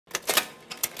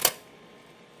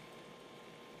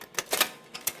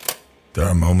There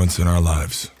are moments in our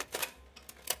lives,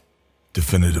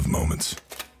 definitive moments,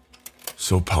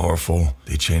 so powerful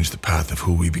they change the path of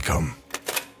who we become.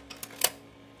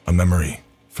 A memory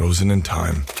frozen in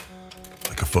time,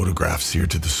 like a photograph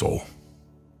seared to the soul.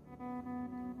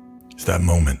 It's that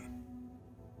moment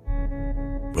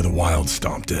where the wild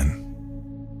stomped in.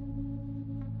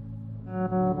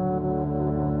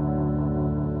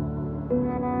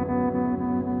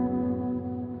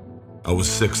 I was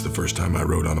 6 the first time I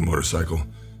rode on a motorcycle.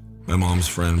 My mom's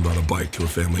friend brought a bike to a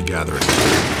family gathering.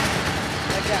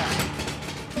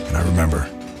 And I remember,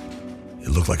 it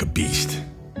looked like a beast.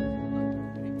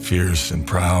 Fierce and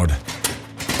proud. I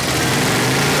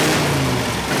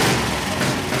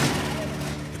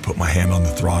put my hand on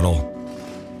the throttle,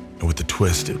 and with the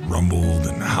twist, it rumbled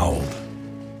and howled.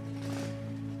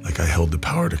 Like I held the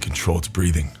power to control its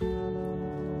breathing.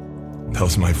 That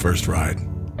was my first ride.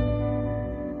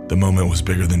 The moment was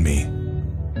bigger than me.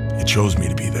 It chose me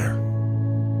to be there.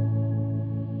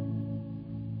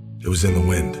 It was in the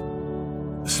wind,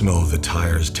 the smell of the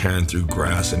tires tearing through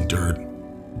grass and dirt.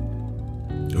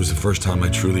 It was the first time I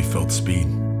truly felt speed.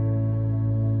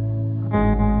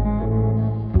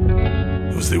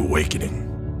 It was the awakening.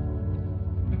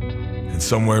 And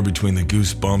somewhere between the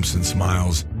goosebumps and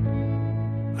smiles,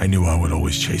 I knew I would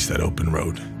always chase that open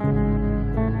road.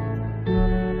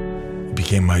 It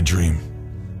became my dream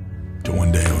to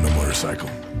one day own a motorcycle.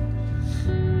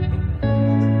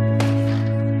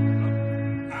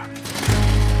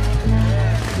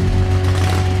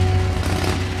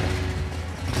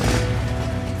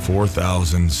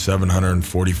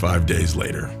 "4,745 days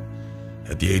later,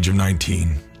 at the age of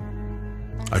 19,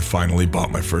 I finally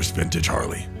bought my first vintage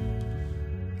Harley.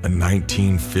 A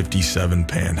 1957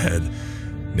 Panhead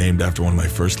named after one of my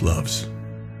first loves,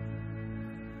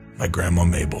 my grandma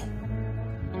Mabel.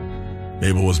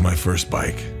 Mabel was my first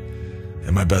bike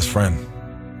and my best friend.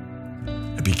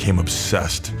 I became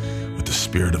obsessed with the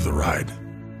spirit of the ride,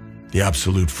 the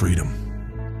absolute freedom.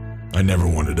 I never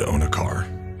wanted to own a car.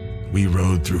 We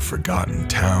rode through forgotten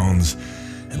towns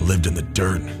and lived in the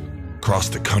dirt,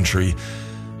 crossed the country.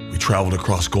 We traveled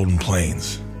across golden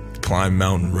plains, climbed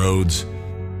mountain roads,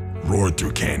 roared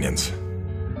through canyons,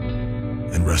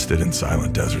 and rested in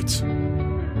silent deserts.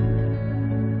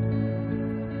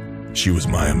 She was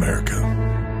my America.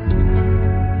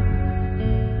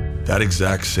 That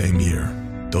exact same year,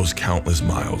 those countless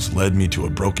miles led me to a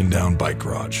broken down bike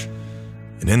garage.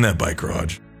 And in that bike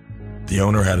garage, the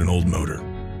owner had an old motor.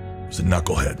 It was a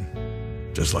knucklehead,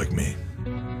 just like me.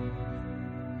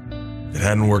 It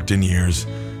hadn't worked in years,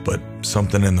 but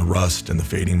something in the rust and the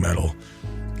fading metal,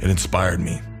 it inspired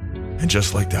me. And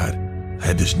just like that, I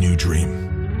had this new dream.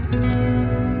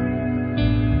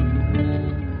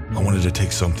 I wanted to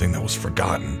take something that was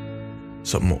forgotten,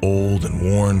 something old and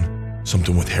worn,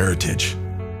 something with heritage,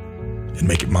 and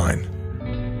make it mine.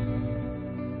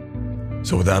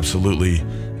 So with absolutely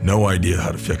no idea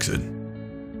how to fix it,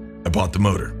 I bought the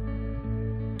motor,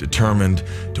 determined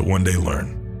to one day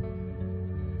learn.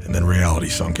 And then reality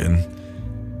sunk in,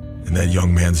 and that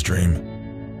young man's dream,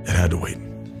 it had to wait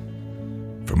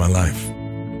for my life.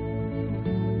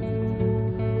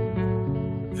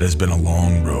 It has been a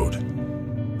long road.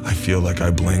 I feel like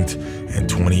I blinked and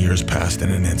 20 years passed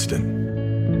in an instant.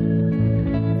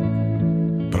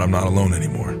 But I'm not alone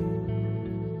anymore.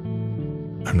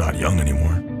 I'm not young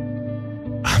anymore.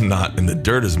 I'm not in the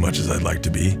dirt as much as I'd like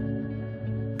to be,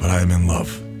 but I am in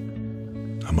love.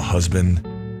 I'm a husband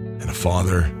and a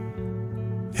father,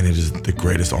 and it is the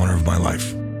greatest honor of my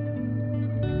life.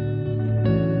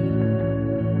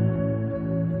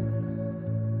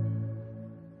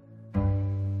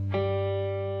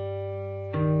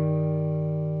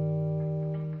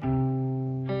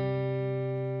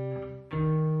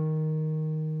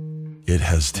 It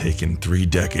has taken 3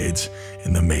 decades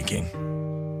in the making.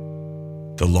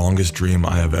 The longest dream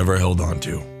I have ever held on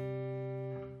to.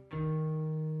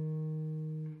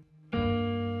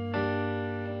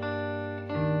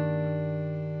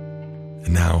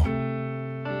 And now,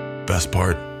 best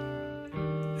part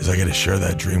is I get to share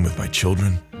that dream with my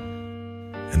children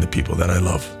and the people that I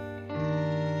love.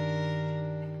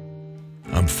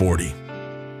 I'm 40,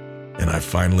 and I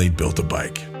finally built a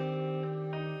bike.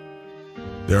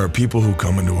 There are people who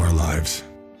come into our lives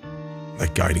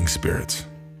like guiding spirits,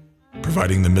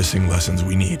 providing the missing lessons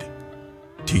we need.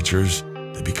 Teachers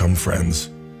that become friends,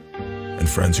 and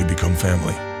friends who become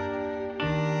family.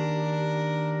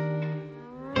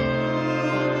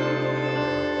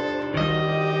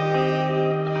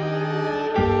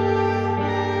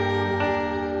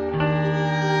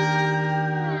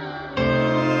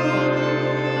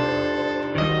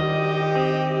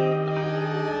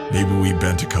 Maybe we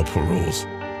bent a couple rules,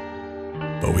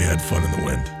 but we had fun in the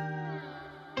wind.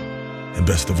 And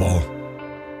best of all,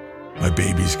 my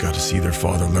babies got to see their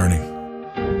father learning.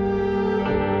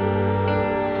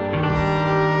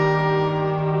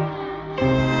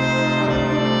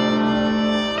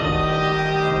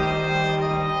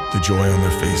 The joy on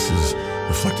their faces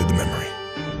reflected the memory.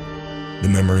 The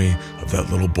memory of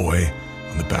that little boy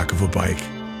on the back of a bike,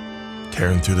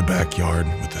 tearing through the backyard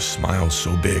with a smile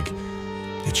so big,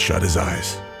 it shut his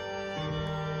eyes.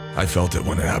 I felt it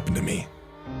when it happened to me.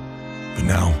 But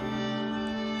now,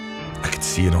 I could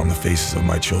see it on the faces of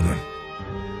my children.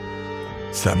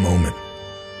 It's that moment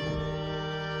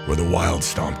where the wild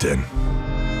stomped in.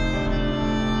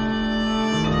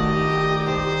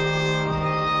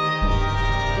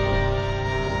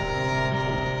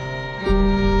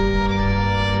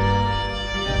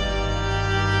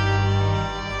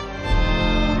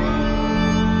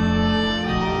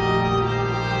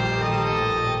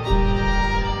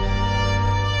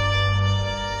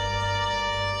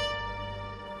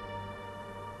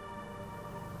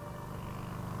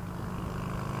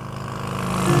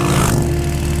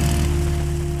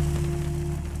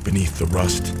 Beneath the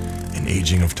rust and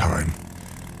aging of time,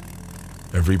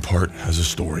 every part has a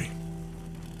story.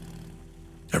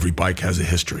 Every bike has a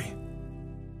history.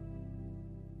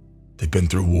 They've been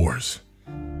through wars,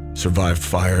 survived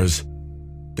fires,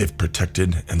 they've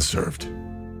protected and served,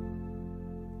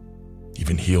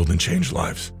 even healed and changed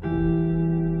lives.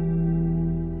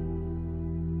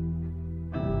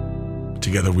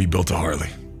 Together we built a Harley,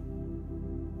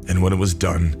 and when it was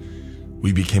done,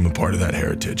 we became a part of that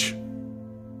heritage.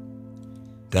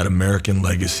 That American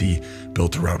legacy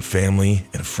built around family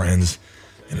and friends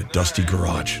in a dusty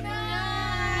garage.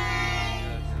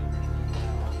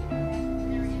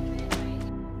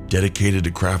 Dedicated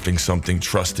to crafting something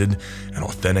trusted and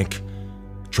authentic,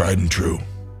 tried and true.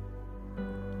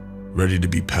 Ready to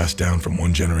be passed down from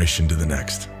one generation to the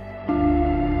next.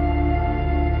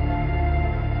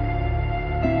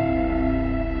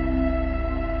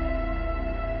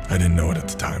 I didn't know it at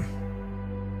the time,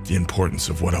 the importance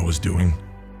of what I was doing.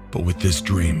 But with this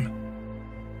dream,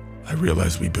 I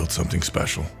realized we built something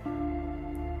special.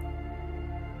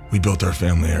 We built our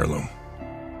family heirloom.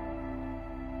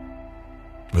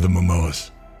 We're the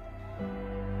Momoas.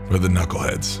 We're the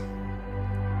knuckleheads.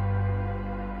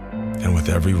 And with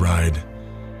every ride,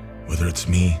 whether it's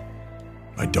me,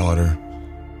 my daughter,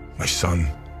 my son,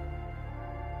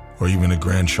 or even a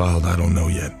grandchild I don't know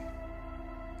yet,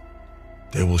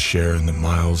 they will share in the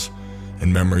miles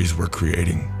and memories we're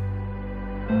creating.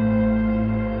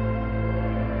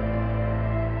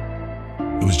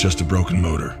 It was just a broken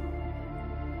motor,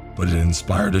 but it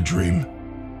inspired a dream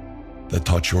that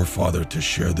taught your father to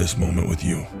share this moment with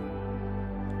you.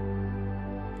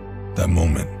 That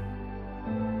moment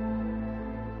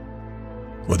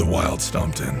where the wild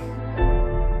stomped in.